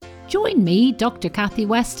Join me, Dr. Kathy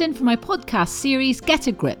Weston, for my podcast series Get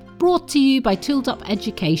a Grip, brought to you by Tooled Up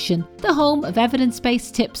Education, the home of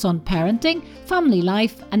evidence-based tips on parenting, family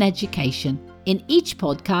life and education. In each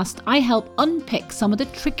podcast, I help unpick some of the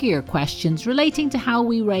trickier questions relating to how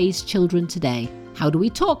we raise children today. How do we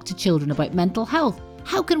talk to children about mental health?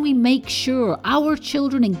 How can we make sure our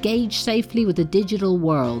children engage safely with the digital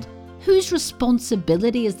world? Whose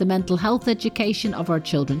responsibility is the mental health education of our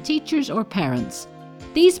children, teachers or parents?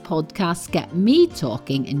 These podcasts get me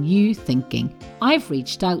talking and you thinking. I've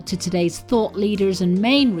reached out to today's thought leaders and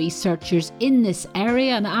main researchers in this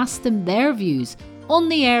area and asked them their views on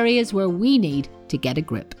the areas where we need to get a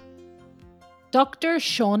grip. Dr.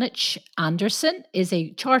 Shoenich Anderson is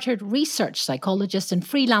a chartered research psychologist and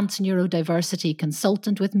freelance neurodiversity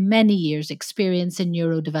consultant with many years' experience in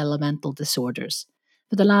neurodevelopmental disorders.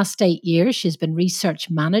 For the last 8 years, she's been research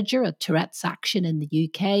manager at Tourette's Action in the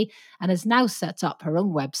UK and has now set up her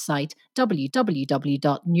own website,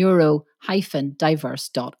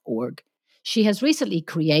 www.neuro-diverse.org. She has recently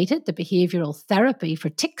created the Behavioural Therapy for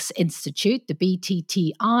Tics Institute, the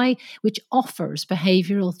BTTI, which offers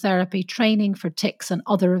behavioural therapy training for tics and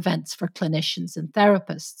other events for clinicians and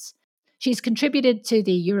therapists. She's contributed to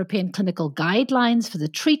the European Clinical Guidelines for the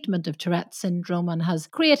treatment of Tourette syndrome and has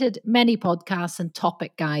created many podcasts and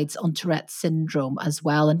topic guides on Tourette syndrome as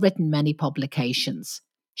well and written many publications.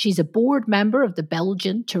 She's a board member of the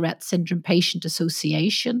Belgian Tourette Syndrome Patient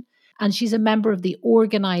Association, and she's a member of the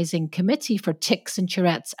Organising Committee for Tics and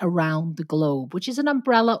Tourette's around the globe, which is an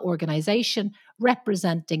umbrella organisation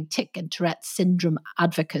representing tic and Tourette syndrome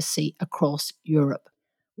advocacy across Europe.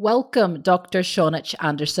 Welcome, Dr. Shoenich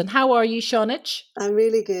Anderson. How are you, Shoenich? I'm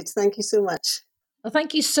really good. Thank you so much. Well,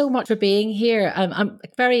 thank you so much for being here. I'm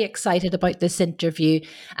very excited about this interview,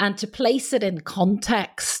 and to place it in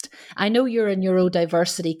context, I know you're a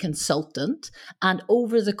neurodiversity consultant, and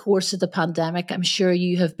over the course of the pandemic, I'm sure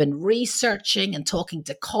you have been researching and talking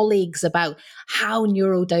to colleagues about how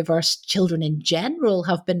neurodiverse children in general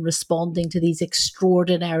have been responding to these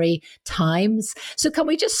extraordinary times. So can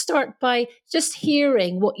we just start by just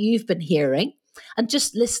hearing what you've been hearing and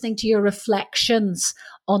just listening to your reflections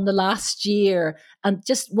on the last year and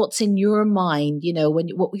just what's in your mind,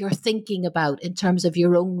 what you're thinking about in terms of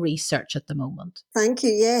your own research at the moment? Thank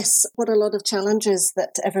you. Yes, what a lot of challenges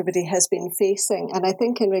that everybody has been facing. And I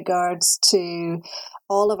think in regards to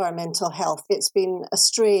all of our mental health, it's been a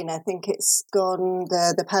strain. I think it's gone,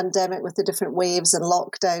 the pandemic with the different waves and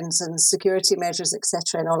lockdowns and security measures,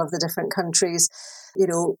 etc., in all of the different countries,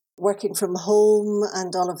 working from home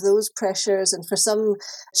and all of those pressures. And for some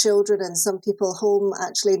children and some people, home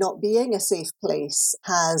actually not being a safe place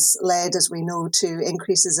has led, as we know, to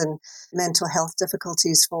increases in mental health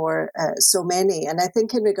difficulties for so many. And I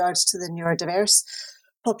think in regards to the neurodiverse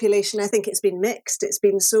population, I think it's been mixed. It's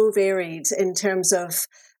been so varied in terms of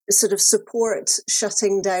sort of support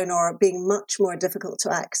shutting down or being much more difficult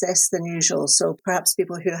to access than usual. So perhaps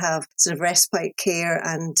people who have sort of respite care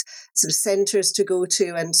and sort of centres to go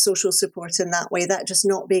to and social support in that way, that just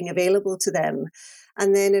not being available to them.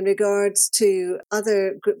 And then in regards to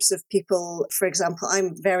other groups of people, for example,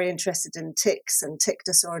 I'm very interested in tics and tic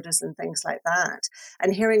disorders and things like that.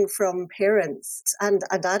 And hearing from parents and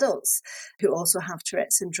adults who also have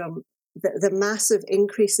Tourette syndrome, the massive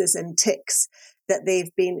increases in tics that they've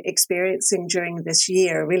been experiencing during this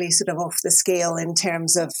year, really sort of off the scale in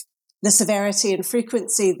terms of the severity and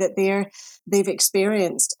frequency that they've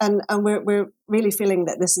experienced. And we're really feeling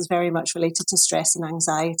that this is very much related to stress and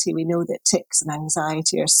anxiety. We know that tics and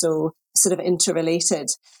anxiety are so sort of interrelated.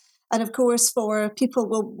 And of course, for people,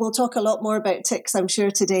 we'll talk a lot more about tics, I'm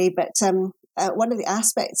sure, today, but one of the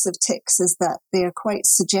aspects of tics is that they're quite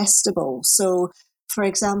suggestible. So, for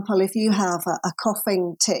example, if you have a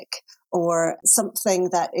coughing tic or something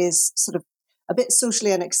that is sort of a bit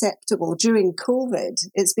socially unacceptable during COVID,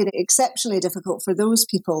 it's been exceptionally difficult for those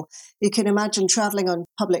people. You can imagine travelling on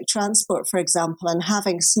public transport, for example, and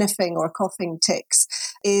having sniffing or coughing tics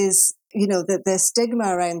is, the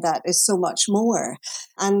stigma around that is so much more.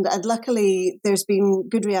 And luckily, there's been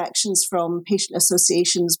good reactions from patient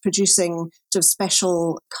associations producing sort of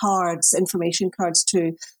special cards, information cards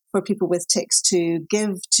for people with tics to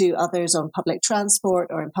give to others on public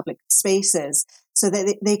transport or in public spaces so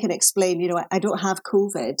that they can explain, I don't have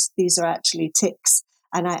COVID. These are actually tics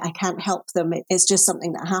and I can't help them. It's just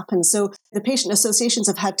something that happens. So the patient associations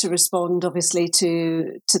have had to respond, obviously,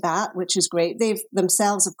 to that, which is great. They've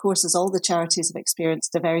themselves, of course, as all the charities have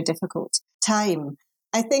experienced, a very difficult time.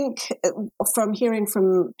 I think from hearing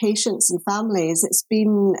from patients and families, it's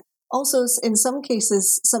been also, in some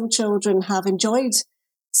cases, some children have enjoyed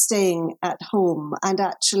staying at home, and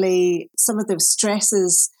actually some of the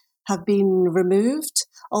stresses have been removed,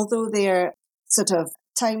 although their sort of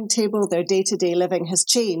timetable, their day-to-day living has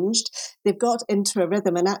changed. They've got into a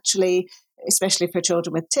rhythm, and actually, especially for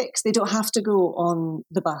children with tics, they don't have to go on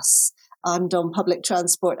the bus and on public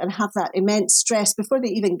transport and have that immense stress before they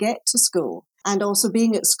even get to school. And also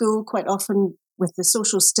being at school, quite often with the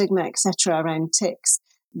social stigma, etc., around tics,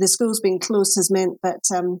 the schools being closed has meant that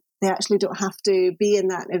they actually don't have to be in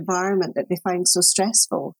that environment that they find so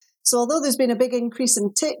stressful. So although there's been a big increase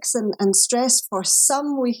in tics and stress, for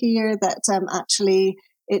some we hear that actually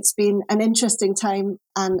it's been an interesting time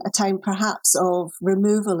and a time perhaps of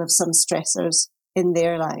removal of some stressors in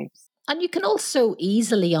their lives. And you can also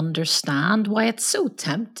easily understand why it's so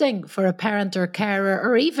tempting for a parent or carer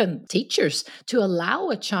or even teachers to allow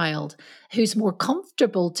a child who's more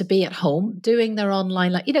comfortable to be at home doing their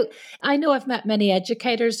online. I know I've met many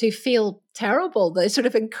educators who feel terrible. They're sort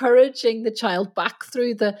of encouraging the child back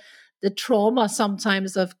through the trauma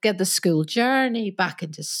sometimes of get the school journey, back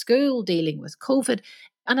into school, dealing with COVID.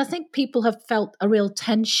 And I think people have felt a real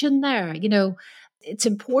tension there, It's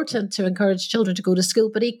important to encourage children to go to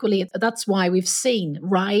school, but equally, that's why we've seen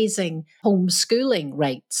rising homeschooling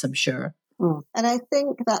rates, I'm sure. And I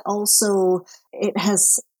think that also it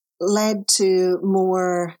has led to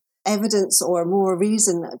more evidence or more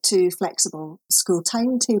reason to flexible school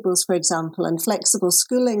timetables, for example, and flexible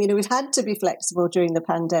schooling. We've had to be flexible during the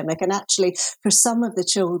pandemic, and actually for some of the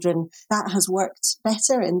children that has worked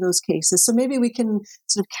better in those cases. So maybe we can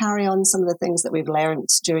sort of carry on some of the things that we've learned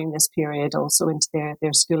during this period also into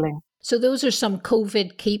their schooling. So those are some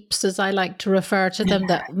COVID keeps, as I like to refer to them,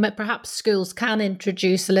 that perhaps schools can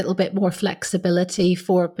introduce a little bit more flexibility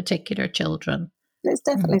for particular children. It's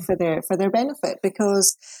definitely for their benefit,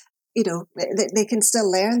 because they can still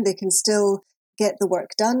learn, they can still get the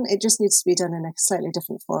work done. It just needs to be done in a slightly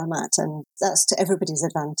different format, and that's to everybody's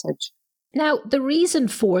advantage. Now, the reason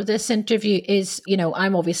for this interview is,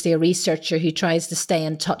 I'm obviously a researcher who tries to stay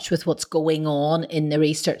in touch with what's going on in the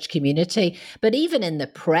research community, but even in the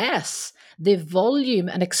press, the volume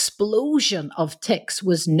and explosion of tics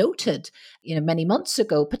was noted, many months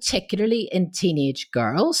ago, particularly in teenage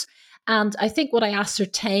girls. And I think what I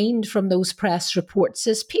ascertained from those press reports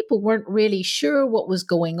is people weren't really sure what was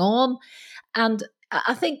going on. And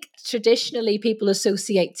I think traditionally people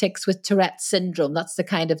associate tics with Tourette's syndrome. That's the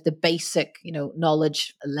kind of the basic,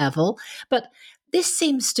 knowledge level. But this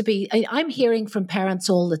seems to be, I'm hearing from parents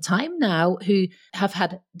all the time now who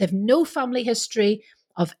they've no family history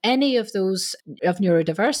of any of those of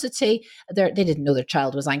neurodiversity. They didn't know their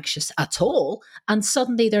child was anxious at all. And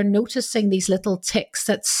suddenly they're noticing these little tics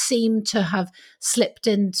that seem to have slipped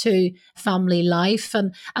into family life.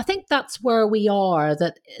 And I think that's where we are,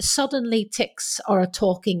 that suddenly tics are a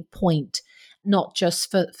talking point, not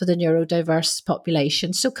just for the neurodiverse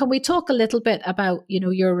population. So can we talk a little bit about,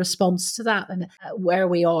 your response to that and where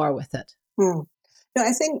we are with it? No,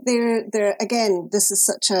 I think they're again, this is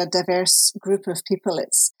such a diverse group of people.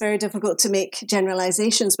 It's very difficult to make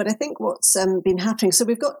generalizations, but I think what's been happening, so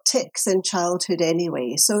we've got tics in childhood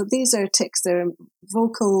anyway. So these are tics, they're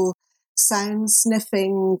vocal sounds,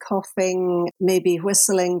 sniffing, coughing, maybe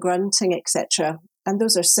whistling, grunting, etc. And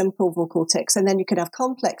those are simple vocal tics. And then you can have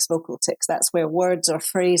complex vocal tics. That's where words or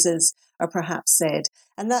phrases are perhaps said.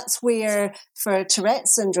 And that's where, for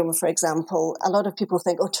Tourette's syndrome, for example, a lot of people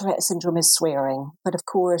think, Tourette's syndrome is swearing. But of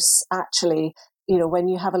course, actually, when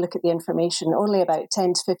you have a look at the information, only about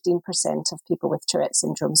 10 to 15% of people with Tourette's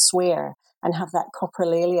syndrome swear and have that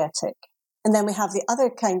coprolalia tic. And then we have the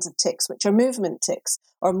other kinds of tics, which are movement tics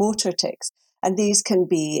or motor tics. And these can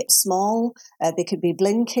be small, they can be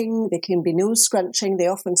blinking, they can be nose scrunching, they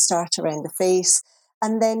often start around the face.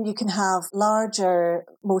 And then you can have larger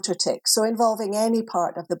motor tics, so involving any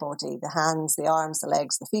part of the body, the hands, the arms, the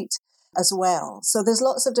legs, the feet as well. So there's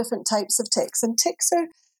lots of different types of tics, and tics are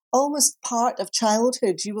almost part of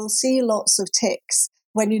childhood. You will see lots of tics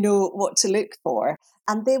when you know what to look for,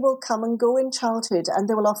 and they will come and go in childhood, and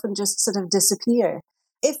they will often just sort of disappear.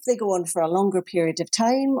 If they go on for a longer period of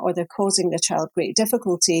time or they're causing the child great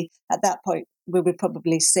difficulty, at that point, we would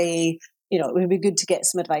probably say, it would be good to get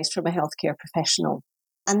some advice from a healthcare professional.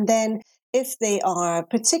 And then if they are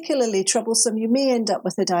particularly troublesome, you may end up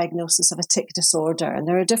with a diagnosis of a tic disorder. And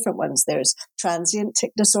there are different ones. There's transient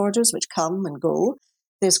tic disorders, which come and go.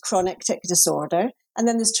 There's chronic tic disorder. And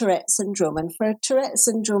then there's Tourette's syndrome. And for Tourette's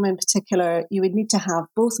syndrome in particular, you would need to have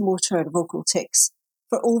both motor and vocal tics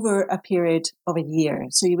for over a period of a year.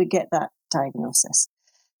 So you would get that diagnosis.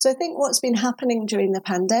 So I think what's been happening during the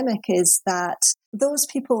pandemic is that those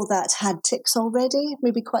people that had tics already,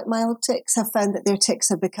 maybe quite mild tics, have found that their tics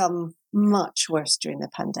have become much worse during the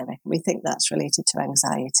pandemic. We think that's related to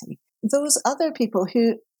anxiety. Those other people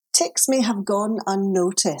who ticks may have gone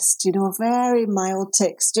unnoticed, very mild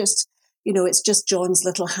ticks, just, it's just John's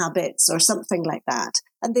little habits or something like that.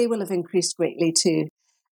 And they will have increased greatly too.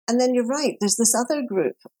 And then you're right, there's this other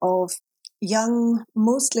group of young,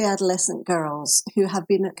 mostly adolescent girls who have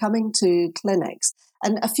been coming to clinics.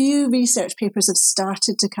 And a few research papers have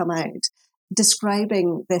started to come out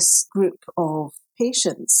describing this group of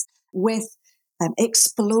patients with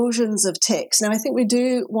explosions of ticks. Now, I think we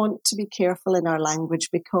do want to be careful in our language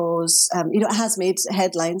because, it has made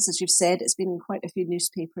headlines, as you've said. It's been in quite a few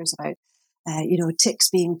newspapers about, ticks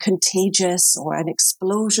being contagious or an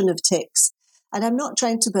explosion of ticks. And I'm not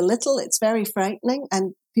trying to belittle. It's very frightening.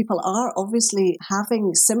 And people are obviously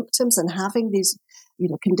having symptoms and having these,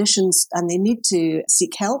 conditions, and they need to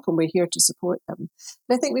seek help, and we're here to support them.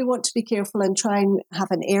 But I think we want to be careful and try and have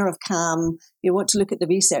an air of calm. You want to look at the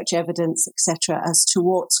research evidence, etc., as to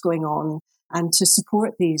what's going on and to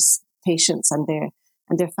support these patients and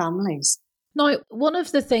their families. Now, one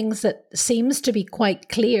of the things that seems to be quite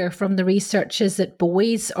clear from the research is that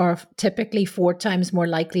boys are typically 4 times more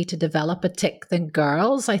likely to develop a tic than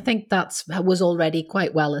girls. I think that was already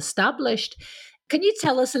quite well established. Can you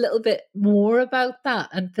tell us a little bit more about that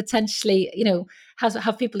and potentially,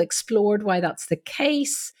 have people explored why that's the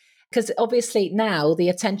case? Because obviously now the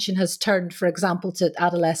attention has turned, for example, to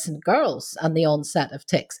adolescent girls and the onset of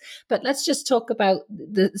tics. But let's just talk about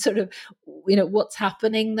the sort of, what's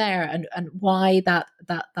happening there and why that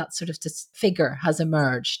sort of figure has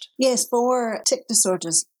emerged. Yes, for tic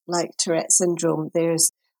disorders like Tourette syndrome,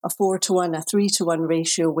 there's a 4-to-1, a 3-to-1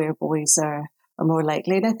 ratio where boys are more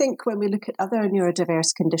likely. And I think when we look at other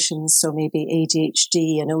neurodiverse conditions, so maybe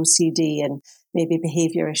ADHD and OCD and maybe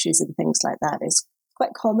behavior issues and things like that, it's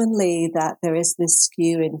quite commonly that there is this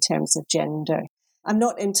skew in terms of gender. I'm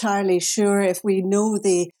not entirely sure if we know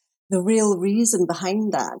the real reason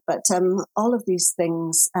behind that, but all of these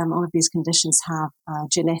things, all of these conditions have a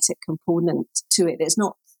genetic component to it. It's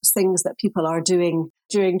not things that people are doing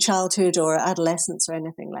during childhood or adolescence or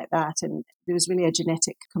anything like that. And there's really a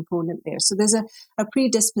genetic component there. So there's a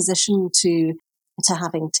predisposition to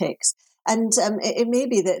having tics. And it may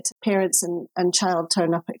be that parents and child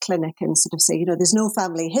turn up at clinic and sort of say, there's no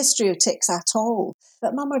family history of tics at all.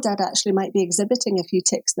 But mum or dad actually might be exhibiting a few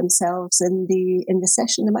tics themselves in the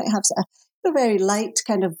session. They might have a very light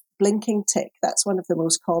kind of blinking tic. That's one of the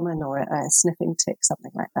most common, or a sniffing tic,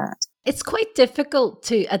 something like that. It's quite difficult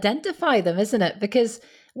to identify them, isn't it? Because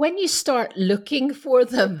when you start looking for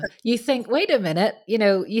them, you think, wait a minute,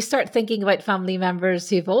 you start thinking about family members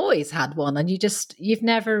who've always had one and you've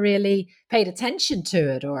never really paid attention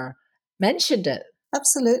to it or mentioned it.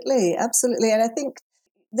 Absolutely, absolutely. And I think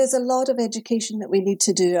there's a lot of education that we need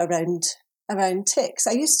to do around tics.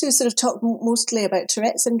 I used to sort of talk mostly about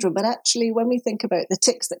Tourette syndrome, but actually when we think about the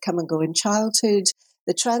tics that come and go in childhood,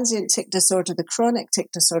 the transient tic disorder, the chronic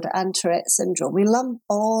tic disorder, and Tourette syndrome, we lump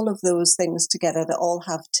all of those things together that all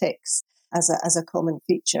have tics as a common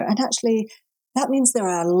feature. And actually, that means there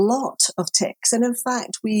are a lot of tics. And in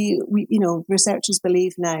fact, we researchers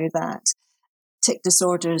believe now that tic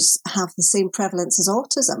disorders have the same prevalence as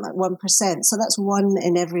autism at 1%. So that's 1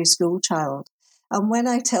 in every school child. And when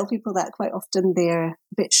I tell people that, quite often they're a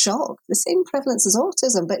bit shocked. The same prevalence as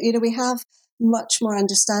autism, but we have much more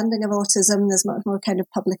understanding of autism. There's much more kind of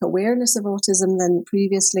public awareness of autism than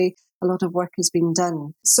previously. A lot of work has been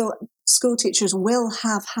done. So school teachers will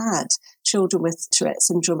have had children with Tourette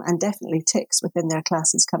syndrome and definitely tics within their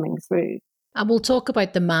classes coming through. And we'll talk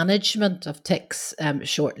about the management of tics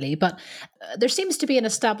shortly, but there seems to be an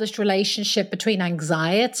established relationship between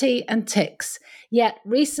anxiety and tics. Yet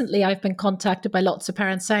recently I've been contacted by lots of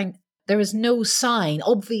parents saying there is no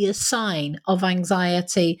obvious sign of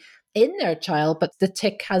anxiety in their child, but the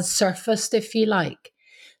tic has surfaced, if you like.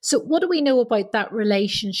 So what do we know about that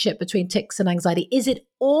relationship between tics and anxiety? Is it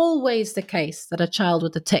always the case that a child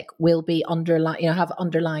with a tic will be have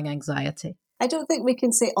underlying anxiety? I don't think we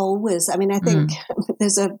can say always. I mean, I think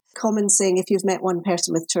there's a common saying, if you've met one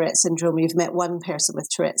person with Tourette syndrome, you've met one person with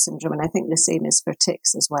Tourette syndrome. And I think the same is for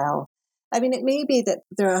tics as well. I mean, it may be that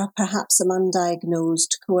there are perhaps some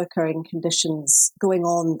undiagnosed co-occurring conditions going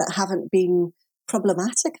on that haven't been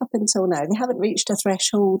problematic up until now. They haven't reached a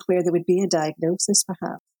threshold where there would be a diagnosis,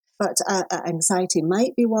 perhaps. But anxiety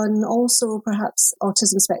might be one. Also, perhaps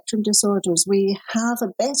autism spectrum disorders. We have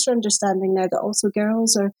a better understanding now that also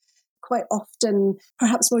girls are quite often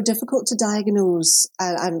perhaps more difficult to diagnose,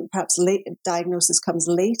 and perhaps late diagnosis comes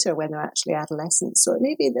later when they're actually adolescents. So it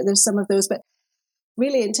may be that there's some of those, but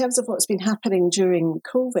really in terms of what's been happening during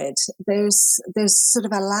COVID, there's sort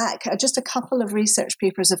of a lack. Just a couple of research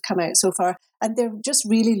papers have come out so far, and they're just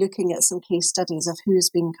really looking at some case studies of who's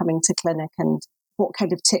been coming to clinic and what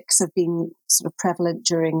kind of ticks have been sort of prevalent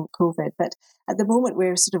during COVID. But at the moment,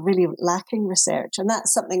 we're sort of really lacking research. And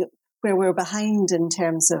that's something where we're behind in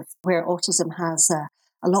terms of where autism has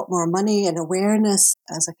a lot more money and awareness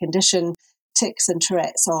as a condition. Tics and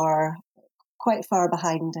Tourette's are quite far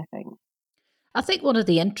behind, I think. I think one of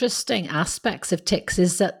the interesting aspects of tics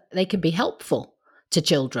is that they can be helpful to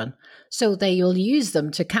children. So they'll use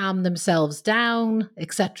them to calm themselves down,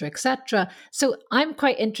 etc., etc. So I'm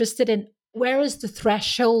quite interested in, where is the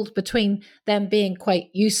threshold between them being quite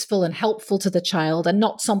useful and helpful to the child and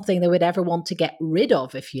not something they would ever want to get rid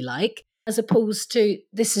of, if you like, as opposed to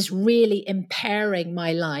this is really impairing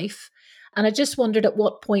my life. And I just wondered, at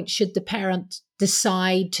what point should the parent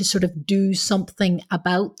decide to sort of do something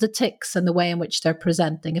about the tics and the way in which they're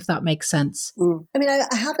presenting, if that makes sense? I mean, I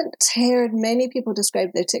haven't heard many people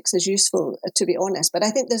describe their tics as useful, to be honest, but I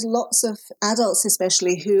think there's lots of adults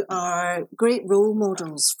especially who are great role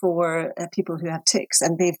models for people who have tics,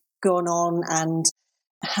 and they've gone on and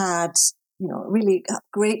had, really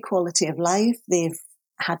great quality of life. They've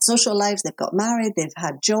had social lives, they've got married, they've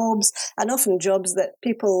had jobs, and often jobs that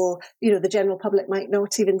people, the general public might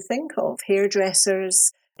not even think of.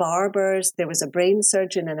 Hairdressers, barbers. There was a brain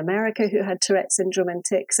surgeon in America who had Tourette syndrome and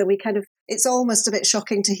tics. And it's almost a bit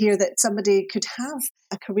shocking to hear that somebody could have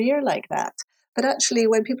a career like that. But actually,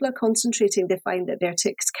 when people are concentrating, they find that their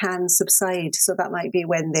tics can subside. So that might be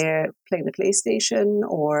when they're playing the PlayStation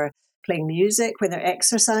or playing music, when they're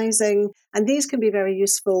exercising. And these can be very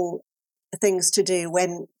useful things to do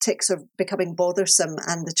when tics are becoming bothersome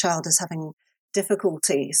and the child is having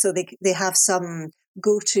difficulty. So they have some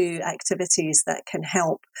go-to activities that can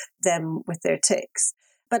help them with their tics.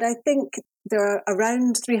 But I think there are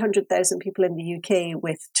around 300,000 people in the UK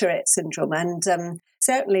with Tourette syndrome, and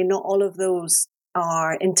certainly not all of those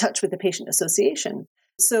are in touch with the Patient Association.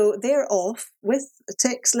 So they're off with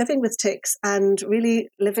tics, living with tics, and really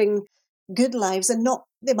living good lives, and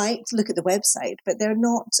they might look at the website, but they're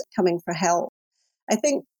not coming for help. I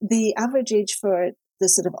think the average age for the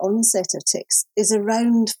sort of onset of tics is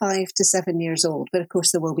around 5 to 7 years old, but of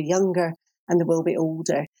course there will be younger and there will be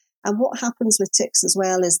older. And what happens with tics as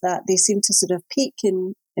well is that they seem to sort of peak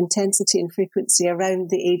in intensity and frequency around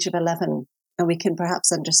the age of 11. And we can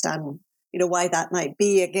perhaps understand, why that might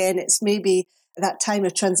be. Again, it's maybe that time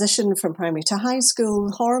of transition from primary to high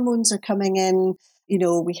school. Hormones are coming in.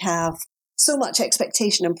 We have so much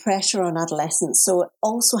expectation and pressure on adolescents. So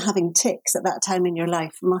also having tics at that time in your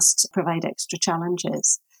life must provide extra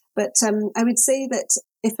challenges. But I would say that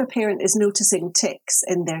if a parent is noticing tics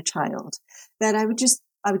in their child, then I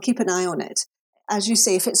would keep an eye on it. As you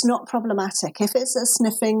say, if it's not problematic, if it's a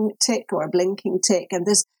sniffing tic or a blinking tic and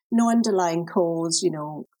there's no underlying cause,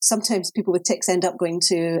 sometimes people with tics end up going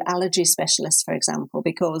to allergy specialists, for example,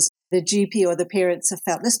 because the GP or the parents have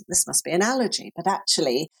felt this must be an allergy. But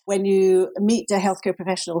actually, when you meet a healthcare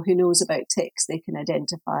professional who knows about tics, they can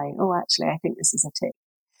identify, actually, I think this is a tic.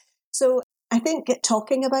 So I think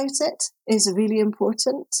talking about it is really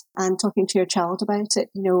important, and talking to your child about it.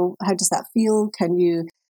 How does that feel? Can you,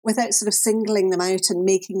 without sort of singling them out and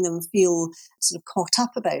making them feel sort of caught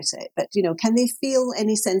up about it, but, can they feel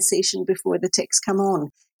any sensation before the tics come on?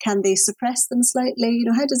 Can they suppress them slightly?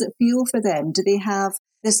 How does it feel for them?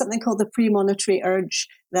 There's something called the premonitory urge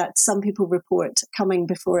that some people report coming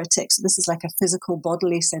before a tic. So this is like a physical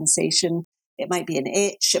bodily sensation. It might be an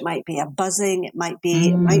itch, it might be a buzzing,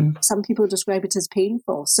 some people describe it as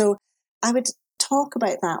painful. So I would talk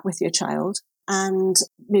about that with your child and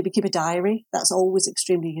maybe keep a diary. That's always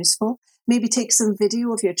extremely useful. Maybe take some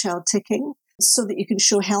video of your child ticking so that you can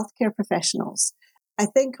show healthcare professionals. I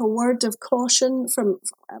think a word of caution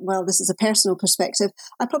this is a personal perspective,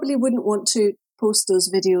 I probably wouldn't want to post those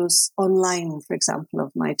videos online, for example,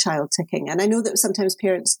 of my child ticking. And I know that sometimes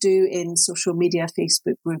parents do in social media,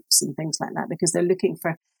 Facebook groups and things like that, because they're looking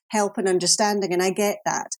for help and understanding. And I get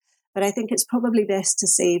that. But I think it's probably best to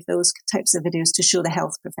save those types of videos to show the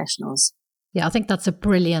health professionals. Yeah, I think that's a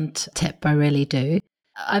brilliant tip. I really do.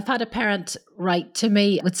 I've had a parent write to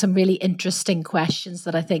me with some really interesting questions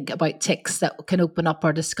that I think about tics that can open up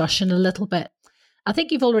our discussion a little bit. I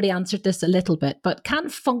think you've already answered this a little bit, but can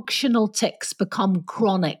functional tics become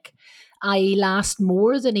chronic, i.e. last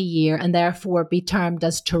more than a year and therefore be termed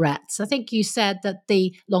as Tourette's? I think you said that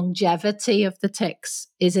the longevity of the tics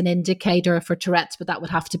is an indicator for Tourette's, but that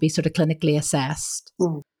would have to be sort of clinically assessed.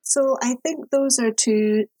 So I think those are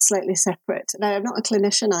two slightly separate. Now, I'm not a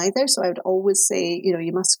clinician either, so I would always say,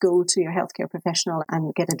 you must go to your healthcare professional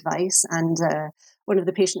and get advice. And one of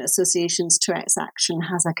the patient associations, Tourette's Action,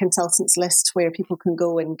 has a consultants list where people can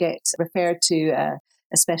go and get referred to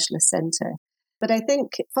a specialist centre. But I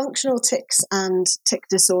think functional tics and tic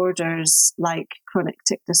disorders like chronic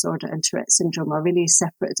tic disorder and Tourette syndrome are really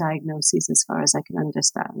separate diagnoses as far as I can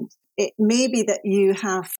understand. It may be that you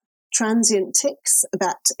have transient tics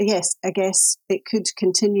that, yes, I guess it could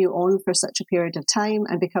continue on for such a period of time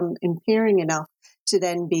and become impairing enough to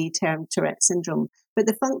then be termed Tourette syndrome. But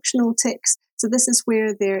the functional tics, so this is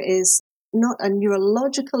where there is not a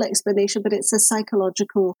neurological explanation, but it's a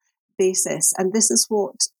psychological basis. And this is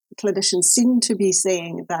what clinicians seem to be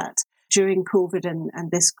saying, that during COVID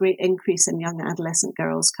and this great increase in young adolescent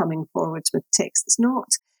girls coming forwards with tics,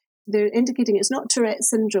 they're indicating it's not Tourette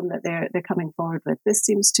syndrome that they're coming forward with. This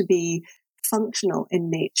seems to be functional in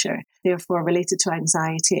nature, therefore related to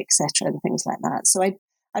anxiety, etc., and things like that. So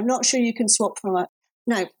I'm not sure you can swap from a...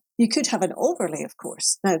 Now, you could have an overlay, of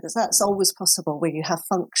course. Now, that's always possible, where you have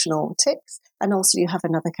functional tics and also you have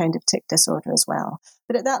another kind of tic disorder as well.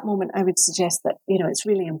 But at that moment, I would suggest that, it's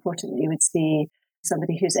really important that you would see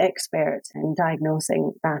somebody who's expert in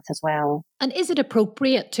diagnosing that as well. And is it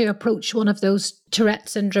appropriate to approach one of those Tourette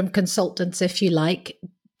syndrome consultants, if you like,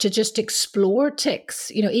 to just explore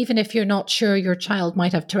tics? Even if you're not sure your child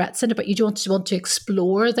might have Tourette syndrome, but you don't want to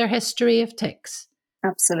explore their history of tics?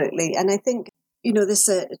 Absolutely. And I think, this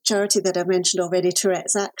charity that I mentioned already,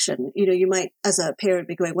 Tourette's Action, you might, as a parent,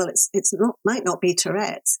 be going, well, might not be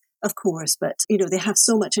Tourette's, of course, but, they have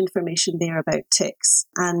so much information there about tics.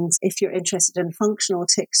 And if you're interested in functional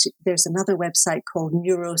tics, there's another website called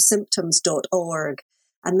neurosymptoms.org.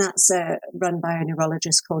 And that's run by a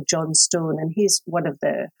neurologist called John Stone. And he's one of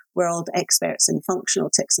the world experts in functional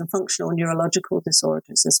tics and functional neurological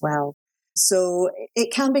disorders as well. So it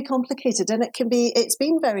can be complicated, and it's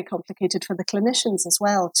been very complicated for the clinicians as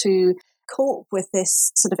well to cope with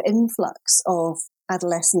this sort of influx of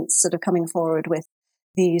adolescents sort of coming forward with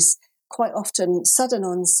these quite often sudden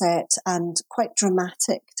onset and quite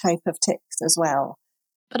dramatic type of tics as well.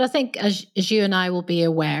 But I think as you and I will be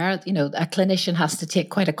aware, a clinician has to take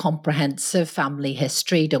quite a comprehensive family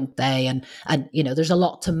history, don't they? And there's a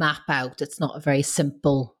lot to map out. It's not a very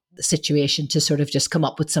simple situation to sort of just come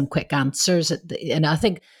up with some quick answers. And I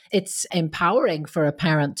think it's empowering for a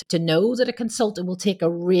parent to know that a consultant will take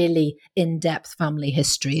a really in-depth family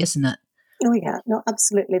history, isn't it? Oh yeah, no,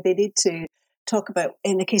 absolutely. They need to talk about,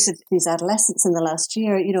 in the case of these adolescents in the last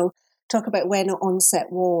year, talk about when onset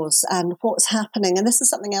was and what's happening. And this is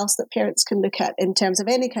something else that parents can look at in terms of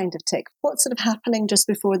any kind of tic. What's sort of happening just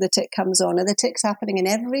before the tic comes on? Are the tics happening in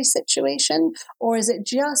every situation? Or is it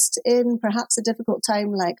just in perhaps a difficult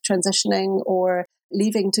time like transitioning or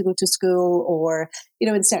leaving to go to school or,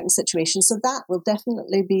 in certain situations? So that will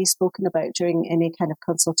definitely be spoken about during any kind of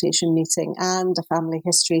consultation meeting, and a family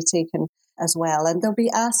history taken as well. And they'll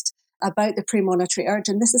be asked about the premonitory urge.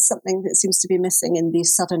 And this is something that seems to be missing in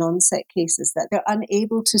these sudden onset cases, that they're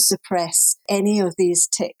unable to suppress any of these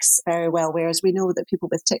tics very well, whereas we know that people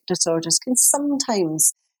with tic disorders can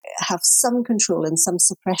sometimes have some control and some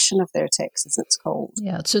suppression of their tics, as it's called.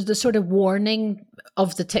 Yeah, so the sort of warning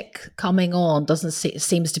of the tic coming on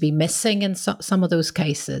seems to be missing in some of those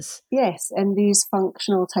cases. Yes, and these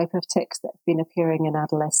functional type of tics that have been appearing in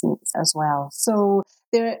adolescents as well. So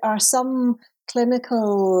there are some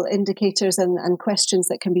clinical indicators and questions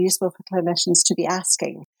that can be useful for clinicians to be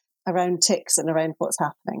asking around tics and around what's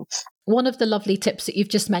happening. One of the lovely tips that you've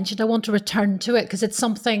just mentioned, I want to return to it because it's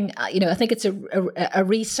something, I think it's a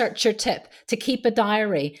researcher tip to keep a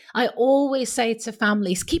diary. I always say to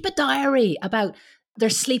families, keep a diary about their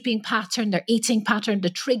sleeping pattern, their eating pattern, the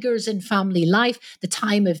triggers in family life, the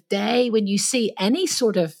time of day when you see any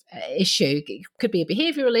sort of issue. It could be a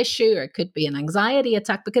behavioral issue or it could be an anxiety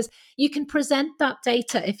attack, because you can present that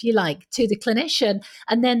data, if you like, to the clinician.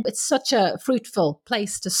 And then it's such a fruitful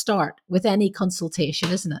place to start with any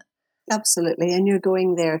consultation, isn't it? Absolutely. And you're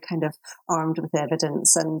going there kind of armed with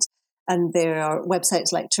evidence. And there are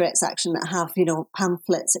websites like Tourette's Action that have,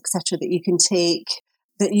 pamphlets, etc., that you can take,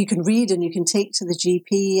 that you can read and you can take to the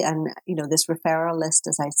GP, and, this referral list,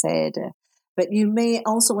 as I said. But you may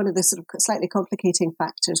also, one of the sort of slightly complicating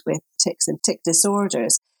factors with tics and tic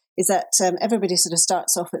disorders is that everybody sort of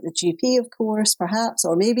starts off at the GP, of course, perhaps,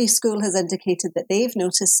 or maybe school has indicated that they've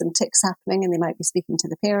noticed some tics happening and they might be speaking to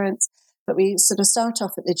the parents. But we sort of start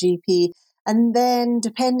off at the GP. And then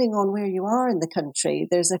depending on where you are in the country,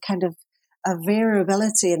 there's a kind of a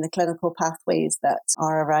variability in the clinical pathways that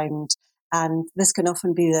are around. And this can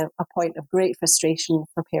often be a point of great frustration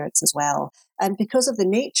for parents as well. And because of the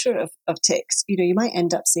nature of tics, you might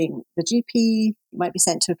end up seeing the GP, you might be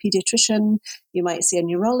sent to a pediatrician, you might see a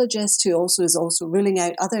neurologist who is also ruling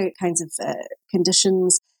out other kinds of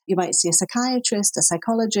conditions. You might see a psychiatrist, a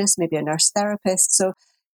psychologist, maybe a nurse therapist. So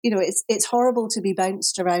it's horrible to be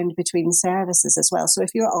bounced around between services as well. So if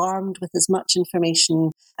you're armed with as much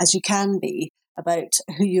information as you can be about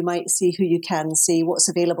who you might see, who you can see, what's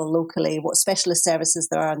available locally, what specialist services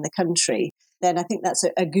there are in the country, then I think that's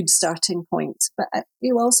a good starting point. But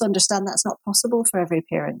you also understand that's not possible for every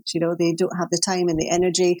parent. They don't have the time and the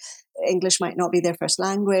energy. English might not be their first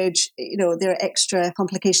language. There are extra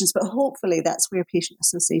complications, but hopefully that's where patient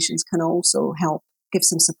associations can also help give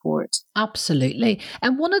some support. Absolutely.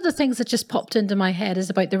 And one of the things that just popped into my head is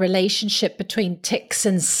about the relationship between tics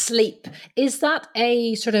and sleep. Is that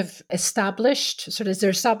is there established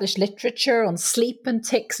literature on sleep and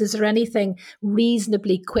tics? Is there anything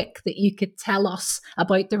reasonably quick that you could tell us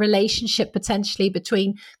about the relationship potentially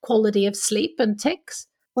between quality of sleep and tics?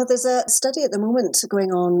 Well, there's a study at the moment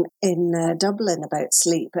going on in Dublin about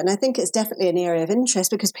sleep, and I think it's definitely an area of interest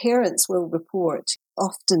because parents will report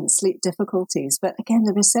often sleep difficulties. But again,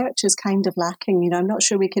 the research is kind of lacking. I'm not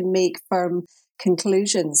sure we can make firm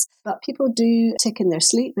conclusions, but people do tic in their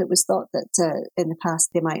sleep. It was thought that in the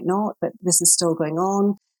past they might not, but this is still going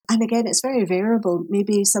on. And again, it's very variable.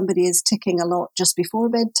 Maybe somebody is ticking a lot just before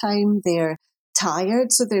bedtime. They're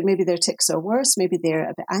tired, so maybe their tics are worse. Maybe they're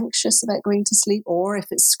a bit anxious about going to sleep, or if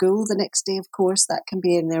it's school the next day, of course, that can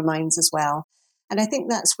be in their minds as well. And I think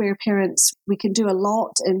that's where parents, we can do a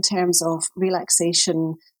lot in terms of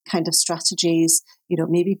relaxation kind of strategies,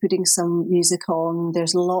 maybe putting some music on.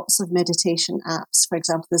 There's lots of meditation apps. For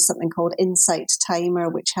example, there's something called Insight Timer,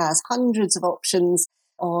 which has hundreds of options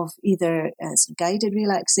of either guided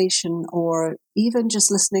relaxation or even just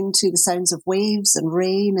listening to the sounds of waves and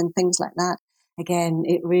rain and things like that. Again,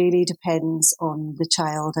 it really depends on the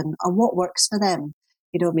child and on what works for them.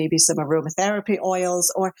 Maybe some aromatherapy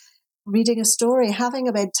oils or reading a story. Having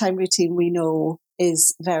a bedtime routine, we know,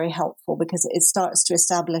 is very helpful because it starts to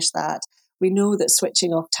establish that. We know that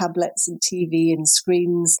switching off tablets and TV and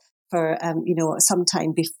screens for, some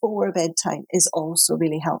time before bedtime is also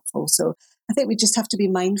really helpful. So I think we just have to be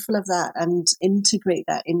mindful of that and integrate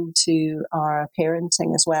that into our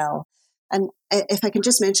parenting as well. And if I can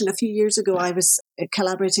just mention, a few years ago, I was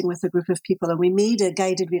collaborating with a group of people and we made a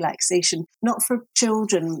guided relaxation, not for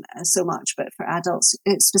children so much, but for adults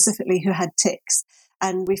specifically who had tics.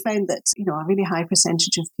 And we found that, a really high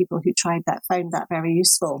percentage of people who tried that found that very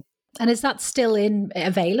useful. And is that still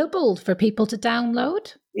available for people to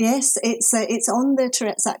download? Yes, it's on the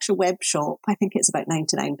Tourette's Action web shop. I think it's about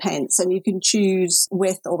 99 pence, and you can choose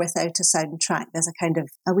with or without a soundtrack. There's a kind of,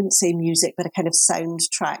 I wouldn't say music, but a kind of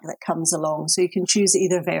soundtrack that comes along. So you can choose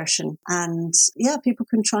either version, and people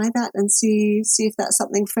can try that and see if that's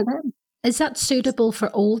something for them. Is that suitable for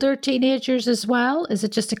older teenagers as well? Is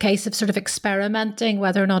it just a case of sort of experimenting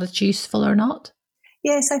whether or not it's useful or not?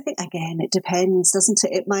 Yes, I think, again, it depends, doesn't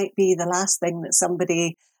it? It might be the last thing that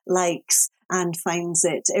somebody likes and finds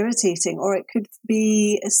it irritating, or it could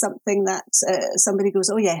be something that somebody goes,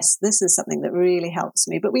 oh yes, this is something that really helps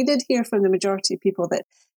me. But we did hear from the majority of people that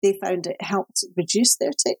they found it helped reduce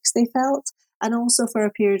their tics, they felt, and also for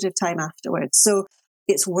a period of time afterwards. So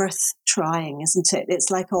it's worth trying, isn't it? It's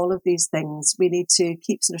like all of these things. We need to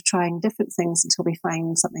keep sort of trying different things until we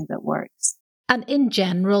find something that works. And in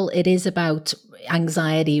general, it is about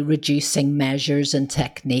anxiety reducing measures and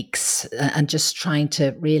techniques and just trying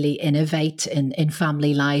to really innovate in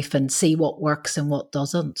family life and see what works and what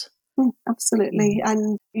doesn't. Absolutely.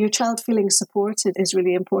 And your child feeling supported is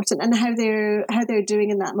really important, and how they're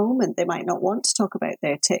doing in that moment. They might not want to talk about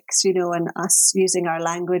their tics, and us using our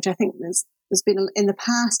language. I think there's been, in the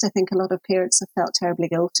past, I think a lot of parents have felt terribly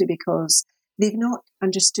guilty because they've not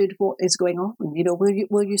understood what is going on.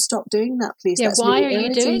 Will you stop doing that, please? Yeah, That's why really are you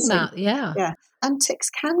irritating. doing that? Yeah. Yeah. And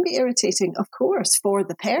tics can be irritating, of course, for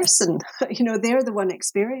the person. They're the one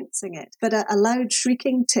experiencing it. But a loud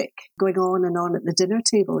shrieking tic going on and on at the dinner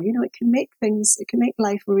table, it can make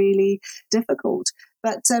life really difficult.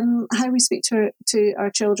 But how we speak to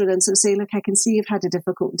our children and sort of say, look, I can see you've had a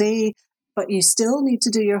difficult day, but you still need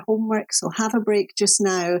to do your homework, so have a break just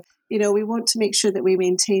now. We want to make sure that we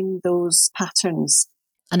maintain those patterns.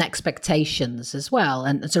 And expectations as well.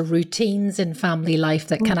 And so routines in family life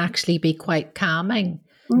that can actually be quite calming,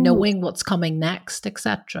 knowing what's coming next,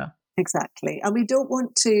 etc. Exactly. And we don't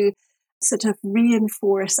want to sort of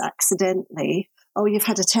reinforce accidentally, oh, you've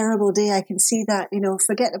had a terrible day, I can see that,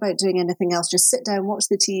 forget about doing anything else, just sit down, watch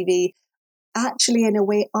the TV. Actually, in a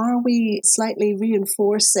way, are we slightly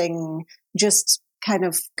reinforcing just kind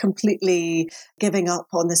of completely giving up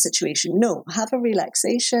on the situation? No, have a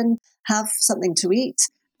relaxation, have something to eat,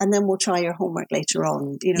 and then we'll try your homework later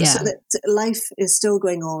on, so that life is still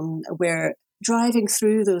going on where driving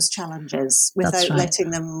through those challenges without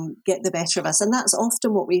letting them get the better of us. And that's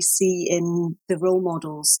often what we see in the role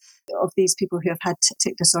models of these people who have had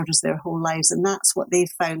tic disorders their whole lives. And that's what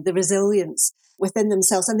they've found, the resilience within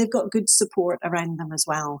themselves. And they've got good support around them as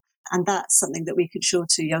well. And that's something that we could show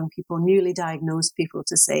to young people, newly diagnosed people,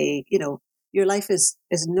 to say, your life is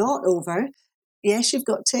not over. Yes, you've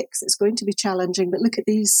got tics. It's going to be challenging, but look at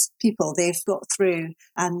these people. They've got through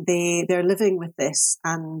and they're living with this.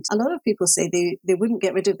 And a lot of people say they wouldn't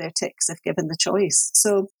get rid of their tics if given the choice.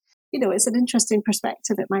 So, it's an interesting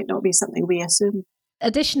perspective. It might not be something we assume.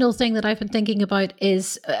 Additional thing that I've been thinking about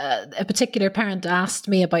is a particular parent asked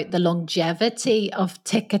me about the longevity of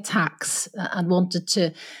tic attacks and wanted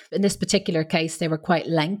to, in this particular case, they were quite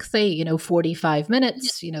lengthy, 45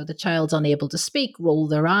 minutes, the child's unable to speak, roll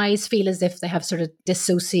their eyes, feel as if they have sort of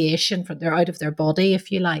dissociation they're out of their body, if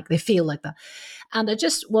you like, they feel like that. And I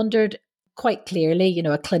just wondered quite clearly,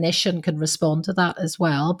 a clinician can respond to that as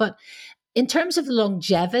well, but in terms of the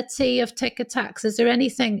longevity of tic attacks, is there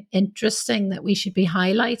anything interesting that we should be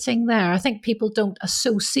highlighting there? I think people don't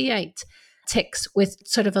associate tics with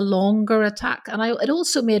sort of a longer attack. And it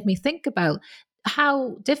also made me think about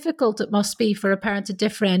how difficult it must be for a parent to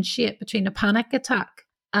differentiate between a panic attack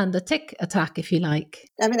and a tic attack, if you like.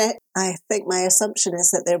 I mean, I think my assumption is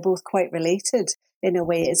that they're both quite related in a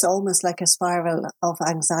way. It's almost like a spiral of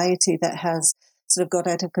anxiety that has sort of got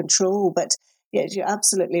out of control. But yes, you're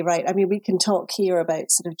absolutely right. I mean, we can talk here about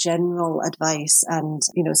sort of general advice and,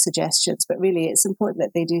 suggestions, but really it's important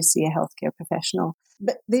that they do see a healthcare professional.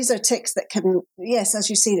 But these are tics that can, yes, as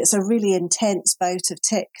you see, it's a really intense bout of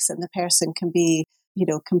tics and the person can be,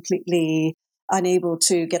 completely unable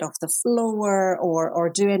to get off the floor or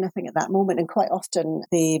do anything at that moment. And quite often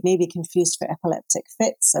they may be confused for epileptic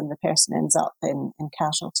fits and the person ends up in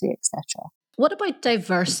casualty, etc. What about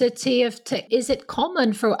diversity of tic? Is it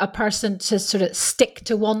common for a person to sort of stick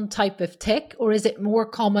to one type of tic, or is it more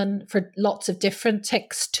common for lots of different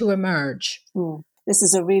tics to emerge? This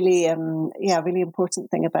is a really, really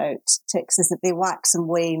important thing about tics is that they wax and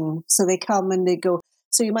wane. So they come and they go.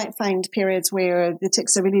 So you might find periods where the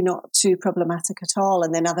tics are really not too problematic at all,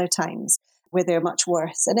 and then other times where they're much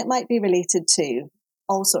worse. And it might be related to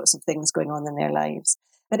all sorts of things going on in their lives.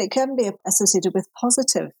 But it can be associated with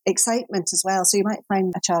positive excitement as well. So you might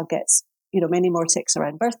find a child gets, many more tics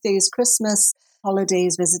around birthdays, Christmas,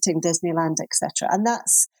 holidays, visiting Disneyland, etc. And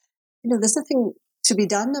that's, there's nothing to be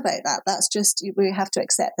done about that. That's just, we have to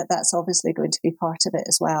accept that that's obviously going to be part of it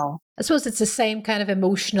as well. I suppose it's the same kind of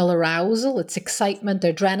emotional arousal. It's excitement,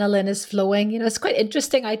 adrenaline is flowing. It's quite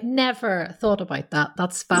interesting. I'd never thought about that.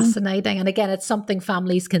 That's fascinating. And again, it's something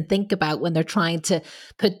families can think about when they're trying to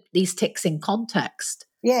put these tics in context.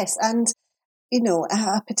 Yes, and,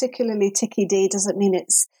 a particularly ticky day doesn't mean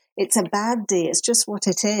it's a bad day. It's just what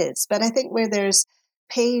it is. But I think where there's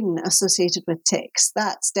pain associated with tics,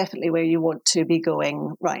 that's definitely where you want to be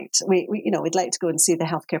going, right, we'd like to go and see the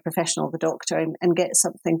healthcare professional, the doctor, and get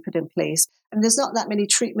something put in place. And there's not that many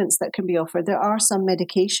treatments that can be offered. There are some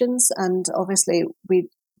medications, and obviously we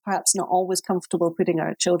perhaps not always comfortable putting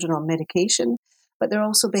our children on medication. But there are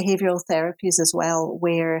also behavioural therapies as well,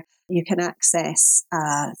 where you can access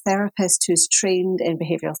a therapist who's trained in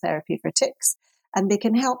behavioural therapy for tics, and they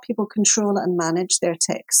can help people control and manage their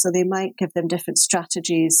tics. So they might give them different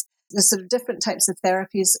strategies. There's sort of different types of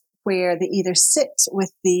therapies where they either sit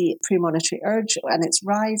with the premonitory urge and it's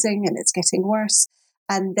rising and it's getting worse,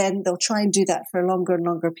 and then they'll try and do that for longer and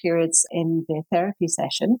longer periods in the therapy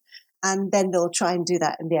session. And then they'll try and do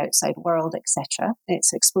that in the outside world, etc.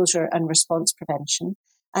 It's exposure and response prevention.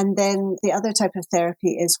 And then the other type of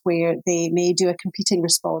therapy is where they may do a competing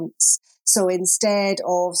response. So instead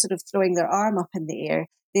of sort of throwing their arm up in the air,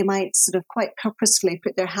 they might sort of quite purposefully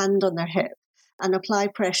put their hand on their hip and apply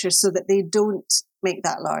pressure so that they don't make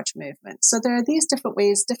that large movement. So there are these different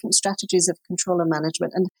ways, different strategies of control and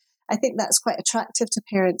management. And I think that's quite attractive to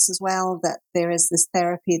parents as well, that there is this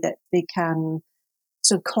therapy that they can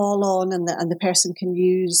sort of call on and the person can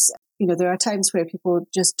use. There are times where people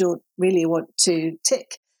just don't really want to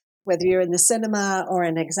tic, whether you're in the cinema or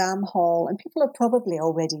an exam hall, and people are probably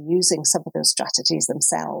already using some of those strategies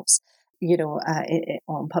themselves,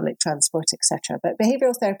 on public transport, etc. But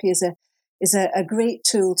behavioural therapy is a great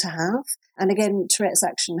tool to have. And again, Tourette's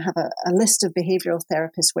Action have a list of behavioural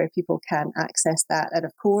therapists where people can access that. And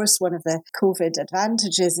of course, one of the COVID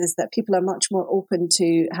advantages is that people are much more open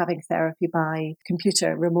to having therapy by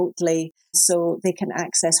computer remotely. So they can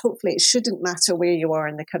access, hopefully it shouldn't matter where you are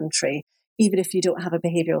in the country. Even if you don't have a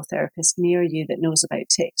behavioural therapist near you that knows about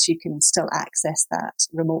tics, you can still access that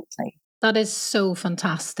remotely. That is so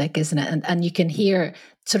fantastic, isn't it? And you can hear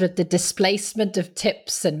sort of the displacement of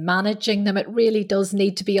tips and managing them. It really does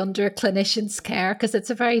need to be under a clinician's care because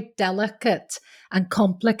it's a very delicate and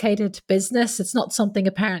complicated business. It's not something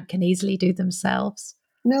a parent can easily do themselves.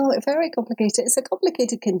 No, it's very complicated. It's a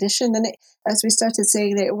complicated condition, and as we started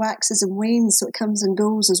saying, it waxes and wanes, so it comes and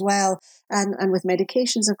goes as well. And with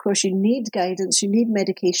medications, of course, you need guidance, you need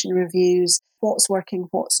medication reviews, what's working,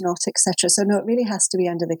 what's not, etc. So no, it really has to be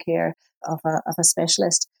under the care of a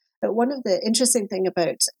specialist. But one of the interesting thing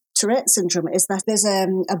about Tourette syndrome is that there's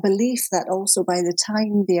a belief that also by the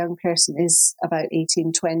time the young person is about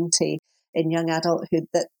 18, 20 in young adulthood,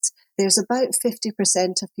 that there's about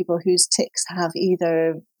 50% of people whose tics have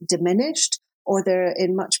either diminished or they're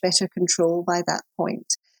in much better control by that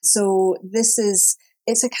point. So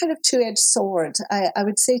it's a kind of two-edged sword. I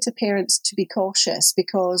would say to parents to be cautious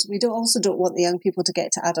because we also don't want the young people to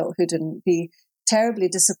get to adulthood and be terribly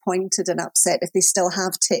disappointed and upset if they still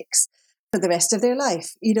have tics for the rest of their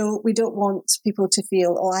life. You know, we don't want people to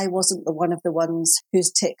feel, oh, I wasn't one of the ones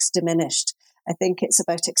whose tics diminished. I think it's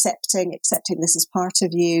about accepting this as part of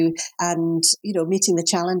you and, you know, meeting the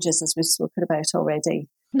challenges as we've spoken about already.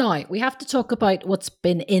 Now, we have to talk about what's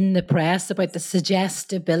been in the press about the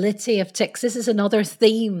suggestibility of tics. This is another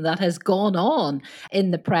theme that has gone on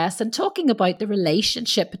in the press and talking about the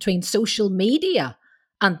relationship between social media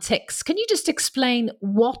and tics. Can you just explain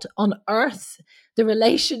what on earth the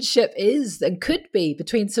relationship is and could be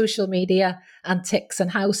between social media and tics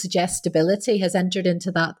and how suggestibility has entered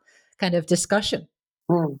into that kind of discussion?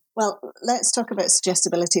 Well, let's talk about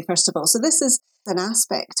suggestibility first of all. So this is an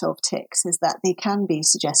aspect of tics, is that they can be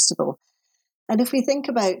suggestible. And if we think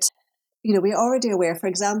about, you know, we're already aware, for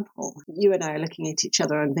example, you and I are looking at each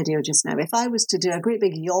other on video just now. If I was to do a great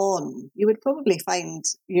big yawn, you would probably find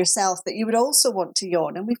yourself that you would also want to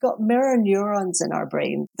yawn. And we've got mirror neurons in our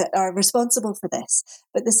brain that are responsible for this.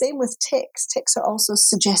 But the same with tics. Tics are also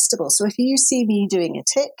suggestible. So if you see me doing a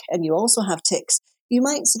tic and you also have tics, you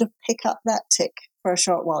might sort of pick up that tic for a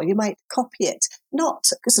short while. You might copy it, not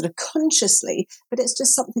sort of consciously, but it's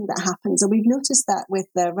just something that happens. And we've noticed that with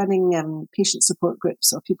running patient support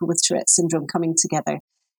groups or people with Tourette syndrome coming together,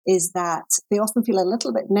 is that they often feel a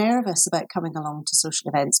little bit nervous about coming along to social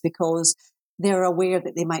events because they're aware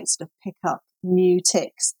that they might sort of pick up new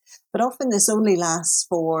tics. But often this only lasts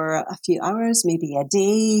for a few hours, maybe a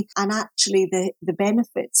day. And actually the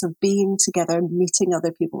benefits of being together and meeting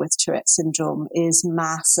other people with Tourette syndrome is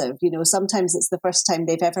massive. You know, sometimes it's the first time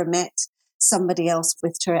they've ever met somebody else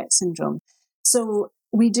with Tourette syndrome. So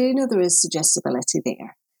we do know there is suggestibility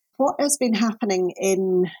there. What has been happening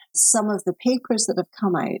in some of the papers that have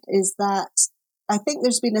come out is that I think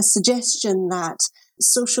there's been a suggestion that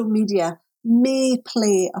social media may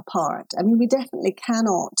play a part. I mean, we definitely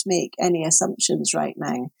cannot make any assumptions right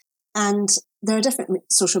now. And there are different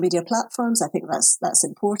social media platforms. I think that's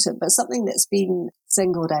important. But something that's been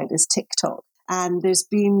singled out is TikTok. And there's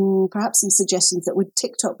been perhaps some suggestions that would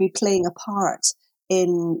TikTok be playing a part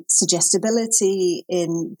in suggestibility,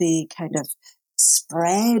 in the kind of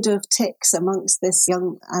spread of tics amongst this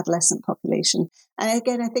young adolescent population. And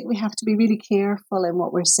again, I think we have to be really careful in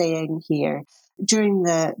what we're saying here. During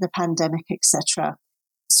the pandemic, etc.,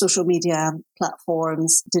 social media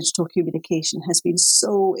platforms, digital communication has been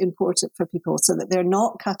so important for people so that they're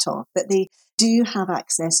not cut off, that they do have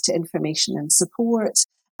access to information and support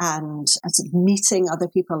and sort of meeting other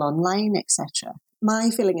people online, etc. My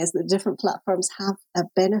feeling is that different platforms have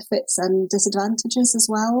benefits and disadvantages as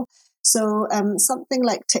well. So something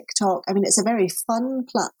like TikTok, I mean, it's a very fun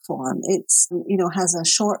platform. It's, you know, has a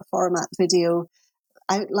short format video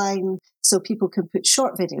outline so people can put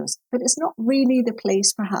short videos, but it's not really the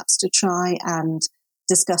place perhaps to try and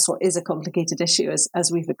discuss what is a complicated issue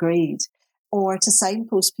as we've agreed, or to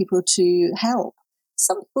signpost people to help.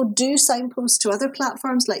 Some people do signpost to other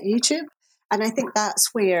platforms like YouTube, and I think that's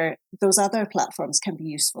where those other platforms can be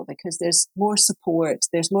useful because there's more support,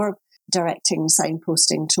 there's more directing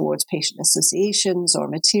signposting towards patient associations or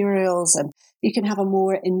materials, and you can have a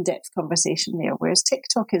more in-depth conversation there, whereas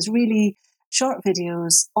TikTok is really short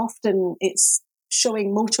videos. Often it's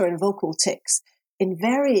showing motor and vocal tics in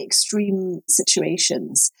very extreme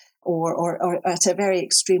situations or at a very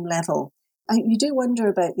extreme level. You do wonder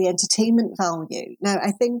about the entertainment value. Now,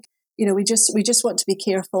 I think, you know, we just want to be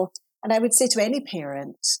careful. And I would say to any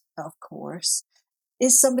parent, of course,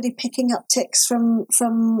 is somebody picking up tics from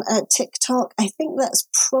TikTok? I think that's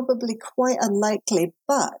probably quite unlikely.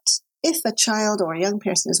 But if a child or a young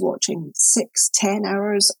person is watching 6-10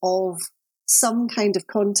 hours of some kind of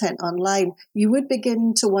content online, you would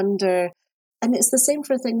begin to wonder, And it's the same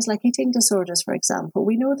for things like eating disorders, for example.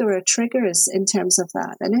 We know there are triggers in terms of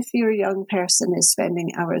that. And if your young person is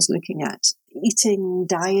spending hours looking at eating,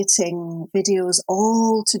 dieting videos,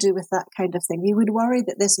 all to do with that kind of thing, you would worry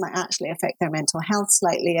that this might actually affect their mental health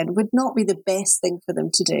slightly and would not be the best thing for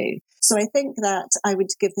them to do. So I think that I would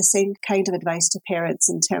give the same kind of advice to parents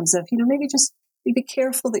in terms of, maybe just be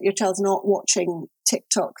careful that your child's not watching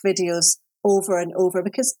TikTok videos over and over,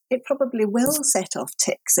 because it probably will set off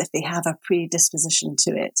tics if they have a predisposition to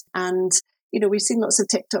it. And, we've seen lots of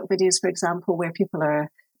TikTok videos, for example, where people are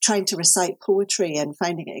trying to recite poetry and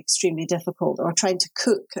finding it extremely difficult, or trying to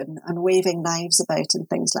cook and waving knives about and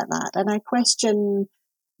things like that. And I question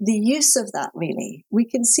the use of that, really. We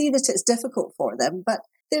can see that it's difficult for them, but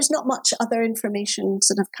there's not much other information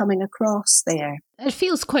sort of coming across there. It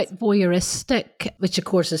feels quite voyeuristic, which of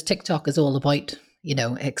course is TikTok is all about,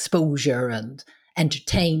 exposure and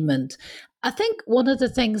entertainment. I think one of the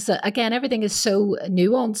things that, again, everything is so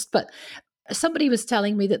nuanced, but somebody was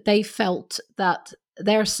telling me that they felt that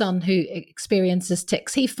their son who experiences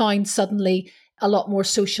tics, he found suddenly a lot more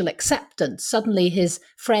social acceptance. Suddenly his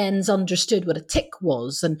friends understood what a tic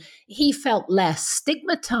was, and he felt less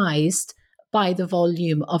stigmatized by the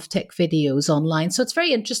volume of tic videos online. So it's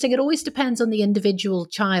very interesting. It always depends on the individual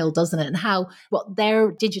child, doesn't it? And what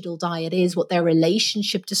their digital diet is, what their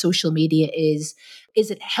relationship to social media is.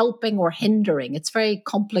 Is it helping or hindering? It's very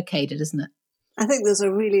complicated, isn't it? I think those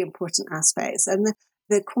are really important aspects. And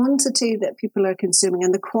the quantity that people are consuming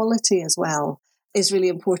and the quality as well is really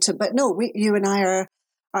important. But no, you and I are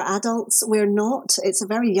adults. We're not. It's a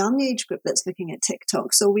very young age group that's looking at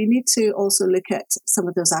TikTok. So we need to also look at some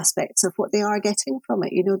of those aspects of what they are getting from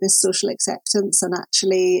it. This social acceptance. And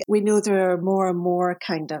actually, we know there are more and more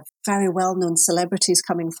kind of very well-known celebrities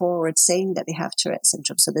coming forward saying that they have Tourette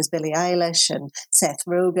syndrome. So there's Billie Eilish and Seth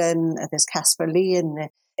Rogen. There's Casper Lee in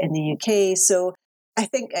the UK. So I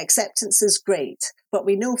think acceptance is great, but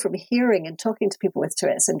we know from hearing and talking to people with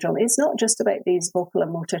Tourette syndrome, it's not just about these vocal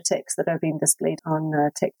and motor tics that are being displayed on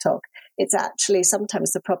TikTok. It's actually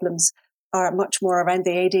sometimes the problems are much more around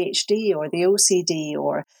the ADHD or the OCD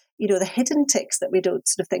or, the hidden tics that we don't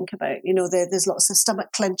sort of think about. There's lots of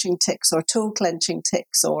stomach clenching tics or toe clenching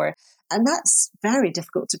tics and that's very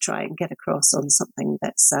difficult to try and get across on something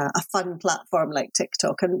that's a fun platform like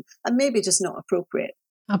TikTok and maybe just not appropriate.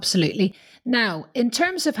 Absolutely. Now, in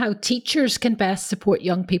terms of how teachers can best support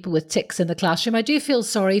young people with tics in the classroom, I do feel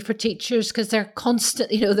sorry for teachers because they're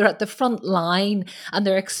constant, they're at the front line and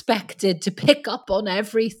they're expected to pick up on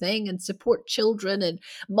everything and support children in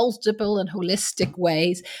multiple and holistic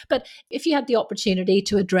ways. But if you had the opportunity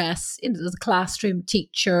to address the classroom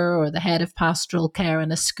teacher or the head of pastoral care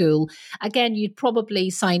in a school, again, you'd probably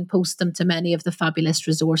signpost them to many of the fabulous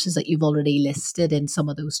resources that you've already listed in some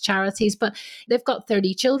of those charities. But they've got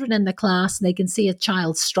 30 children in the class and they can see a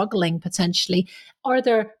child struggling potentially. Are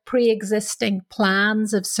there pre-existing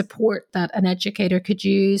plans of support that an educator could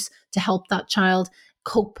use to help that child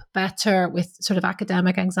cope better with sort of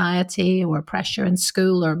academic anxiety or pressure in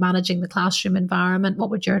school or managing the classroom environment?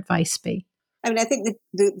 What would your advice be? I think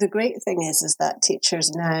the great thing is that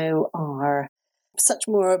teachers now are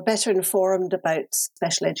better informed about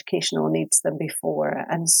special educational needs than before.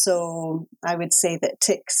 And so I would say that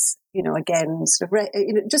tics, again,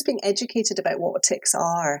 just being educated about what tics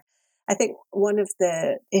are. I think one of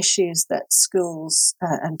the issues that schools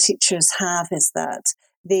and teachers have is that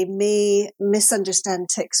they may misunderstand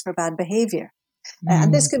tics for bad behavior.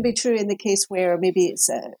 And this can be true in the case where maybe it's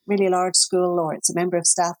a really large school or it's a member of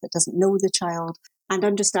staff that doesn't know the child. And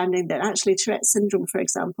understanding that actually Tourette syndrome, for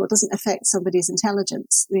example, doesn't affect somebody's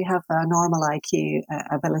intelligence. They have a normal IQ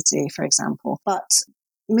ability, for example. But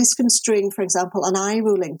misconstruing, for example, an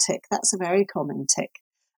eye-rolling tic, that's a very common tic.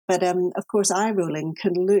 But of course, eye-rolling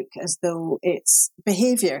can look as though it's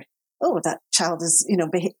behavior. Oh, that child is,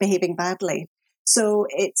 behaving badly. So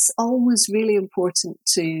it's always really important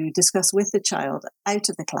to discuss with the child out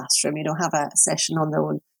of the classroom, have a session on their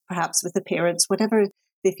own, perhaps with the parents, whatever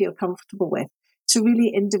they feel comfortable with, to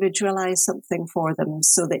really individualize something for them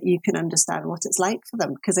so that you can understand what it's like for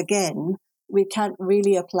them. Because again, we can't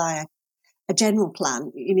really apply a general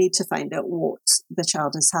plan. You need to find out what the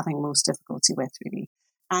child is having most difficulty with, really,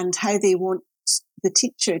 and how they want the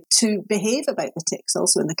teacher to behave about the tics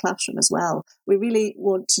also in the classroom as well. We really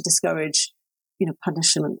want to discourage,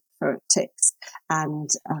 punishment for tics and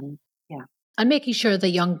And making sure the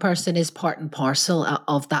young person is part and parcel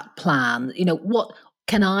of that plan. What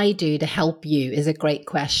can I do to help you is a great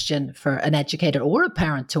question for an educator or a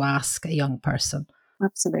parent to ask a young person.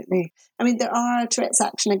 Absolutely. There are Tourette's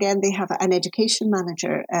Action, again, they have an education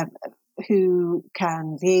manager who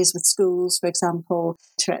can liaise with schools, for example.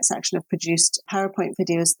 Tourette's Action have produced PowerPoint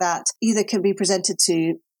videos that either can be presented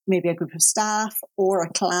to maybe a group of staff or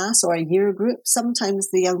a class or a year group. Sometimes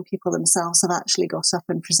the young people themselves have actually got up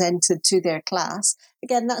and presented to their class.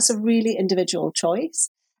 Again, that's a really individual choice,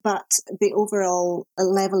 but the overall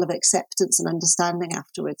level of acceptance and understanding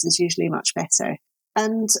afterwards is usually much better.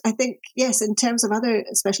 And I think, yes, in terms of other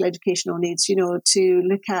special educational needs, to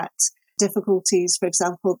look at difficulties, for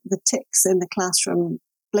example, the tics in the classroom,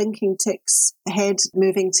 blinking tics, head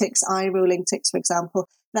moving tics, eye rolling tics, for example,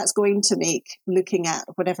 that's going to make looking at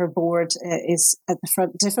whatever board is at the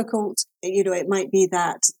front difficult. It might be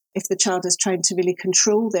that if the child is trying to really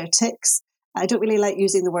control their tics, I don't really like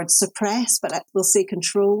using the word suppress, but we'll say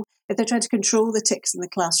control. If they're trying to control the tics in the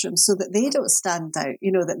classroom so that they don't stand out,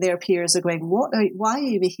 that their peers are going, why are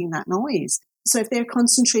you making that noise? So if they're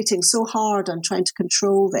concentrating so hard on trying to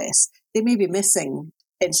control this, they may be missing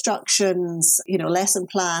instructions, lesson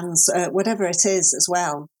plans, whatever it is as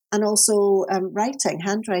well. And also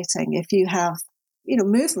handwriting. If you have,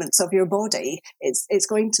 movements of your body, it's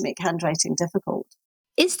going to make handwriting difficult.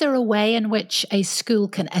 Is there a way in which a school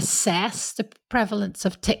can assess the prevalence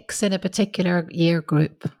of tics in a particular year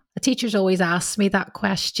group? The teachers always ask me that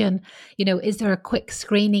question. Is there a quick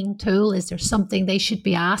screening tool? Is there something they should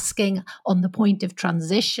be asking on the point of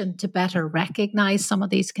transition to better recognise some of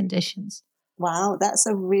these conditions? Wow, that's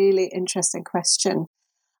a really interesting question.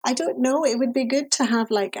 I don't know. It would be good to have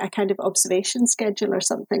like a kind of observation schedule or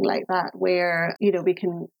something like that where,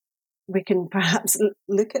 we can perhaps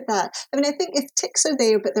look at that. I mean, I think if tics are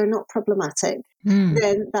there, but they're not problematic,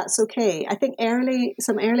 then that's okay. I think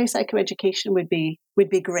some early psychoeducation would be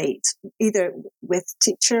great, either with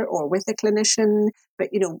teacher or with a clinician, but,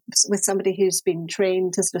 with somebody who's been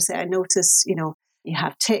trained to sort of say, I notice, you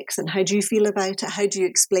have tics, and how do you feel about it? How do you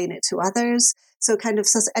explain it to others? So and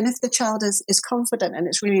if the child is confident and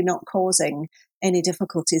it's really not causing any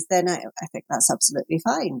difficulties, then I think that's absolutely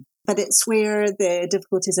fine. But it's where the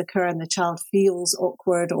difficulties occur and the child feels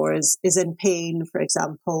awkward or is in pain, for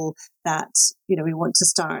example, that, we want to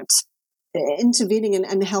start intervening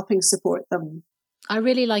and helping support them. I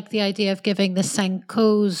really like the idea of giving the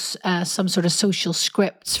SENCOs some sort of social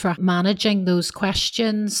scripts for managing those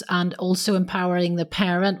questions and also empowering the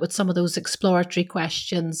parent with some of those exploratory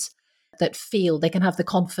questions that feel they can have the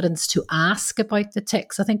confidence to ask about the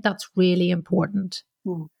tics. I think that's really important.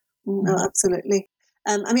 No, absolutely.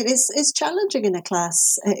 I mean, it's challenging in a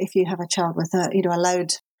class if you have a child with a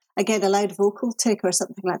loud vocal tic or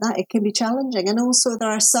something like that. It can be challenging. And also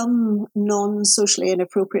there are some non-socially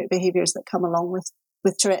inappropriate behaviours that come along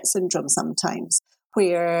with Tourette syndrome sometimes,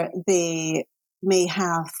 where they may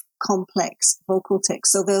have complex vocal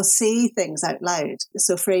tics. So they'll say things out loud,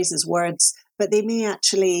 so phrases, words, but they may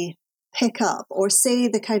actually pick up or say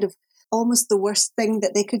the kind of almost the worst thing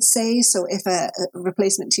that they could say. So if a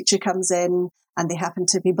replacement teacher comes in and they happen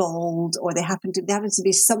to be bald or they happen to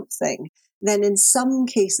be something, then in some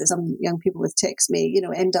cases, some young people with tics may,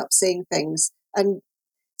 end up saying things and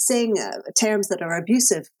saying terms that are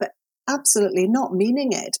abusive, but absolutely not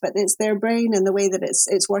meaning it. But it's their brain and the way that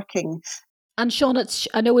it's working. And Sean,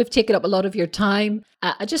 I know we've taken up a lot of your time.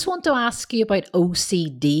 I just want to ask you about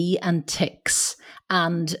OCD and tics.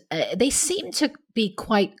 And they seem to be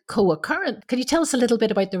quite co-occurrent. Can you tell us a little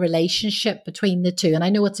bit about the relationship between the two? And I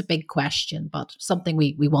know it's a big question, but something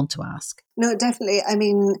we want to ask. No, definitely. I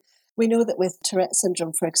mean, we know that with Tourette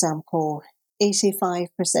syndrome, for example, 85%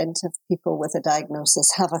 of people with a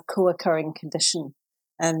diagnosis have a co-occurring condition.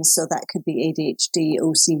 And so that could be ADHD,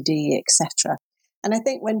 OCD, etc. And I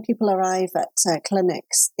think when people arrive at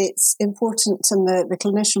clinics, it's important, and the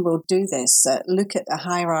clinician will do this, look at a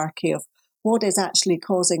hierarchy of what is actually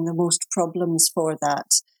causing the most problems for that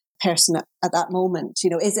person at that moment.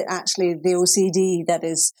 Is it actually the OCD that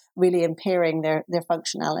is really impairing their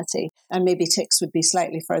functionality? And maybe tics would be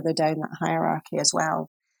slightly further down that hierarchy as well.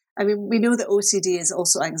 I mean, we know that OCD is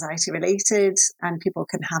also anxiety related, and people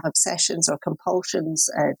can have obsessions or compulsions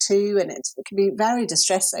too, and it can be very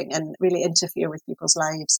distressing and really interfere with people's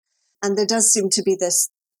lives. And there does seem to be this,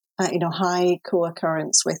 high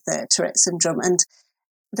co-occurrence with Tourette syndrome. And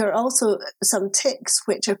there are also some tics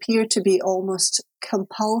which appear to be almost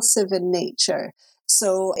compulsive in nature.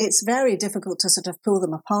 So it's very difficult to sort of pull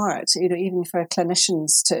them apart, even for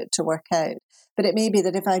clinicians to work out. But it may be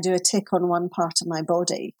that if I do a tic on one part of my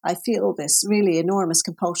body, I feel this really enormous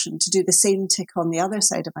compulsion to do the same tic on the other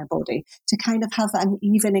side of my body, to kind of have an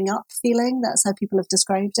evening up feeling. That's how people have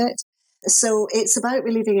described it. So it's about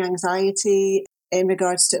relieving anxiety in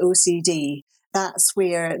regards to OCD. That's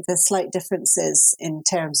where the slight difference is in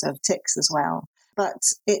terms of tics as well. But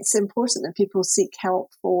it's important that people seek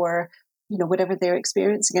help for whatever they're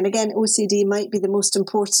experiencing. And again, OCD might be the most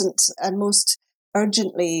important and most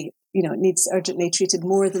urgently, it needs urgently treated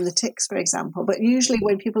more than the tics, for example. But usually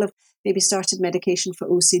when people have maybe started medication for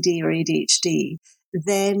OCD or ADHD,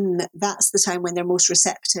 then that's the time when they're most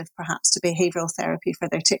receptive perhaps to behavioural therapy for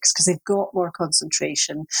their tics, because they've got more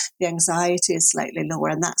concentration, the anxiety is slightly lower,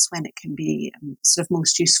 and that's when it can be sort of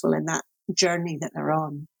most useful in that journey that they're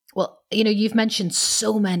on. Well, you've mentioned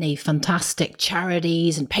so many fantastic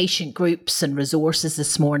charities and patient groups and resources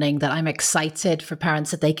this morning that I'm excited for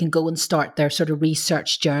parents that they can go and start their sort of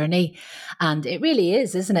research journey. And it really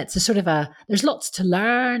is, isn't it? It's a sort of there's lots to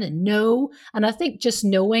learn and know. And I think just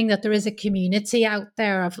knowing that there is a community out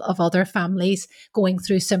there of other families going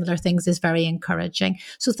through similar things is very encouraging.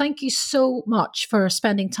 So thank you so much for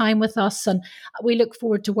spending time with us. And we look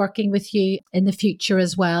forward to working with you in the future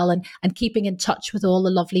as well, and keeping in touch with all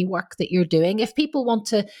the lovely work that you're doing. If people want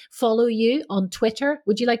to follow you on Twitter,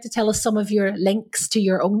 would you like to tell us some of your links to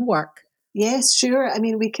your own work? Yes, sure. I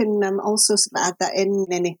mean, we can also add that in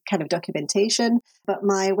any kind of documentation. But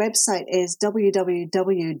my website is www.neuro,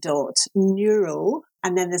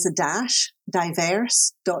 and then there's a dash,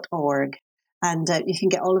 diverse.org. And you can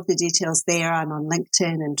get all of the details there. I'm on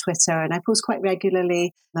LinkedIn and Twitter, and I post quite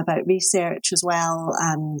regularly about research as well.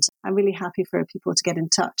 And I'm really happy for people to get in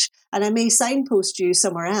touch. And I may signpost you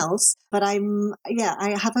somewhere else, but I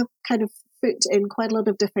have a kind of foot in quite a lot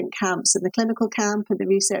of different camps, in the clinical camp and the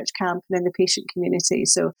research camp and in the patient community.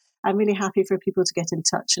 So I'm really happy for people to get in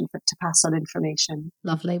touch and to pass on information.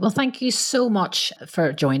 Lovely. Well, thank you so much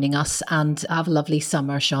for joining us, and have a lovely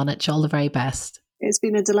summer, Shonaid. All the very best. It's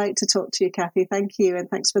been a delight to talk to you, Kathy. Thank you. And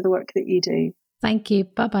thanks for the work that you do. Thank you.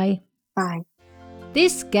 Bye-bye. Bye.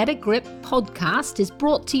 This Get a Grip podcast is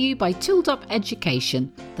brought to you by Tooled Up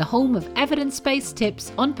Education, the home of evidence-based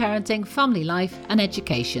tips on parenting, family life and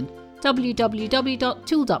education.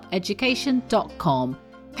 www.tooledupeducation.com.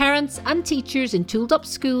 Parents and teachers in Tooled Up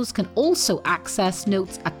schools can also access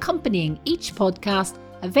notes accompanying each podcast,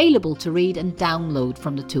 available to read and download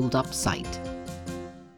from the Tooled Up site.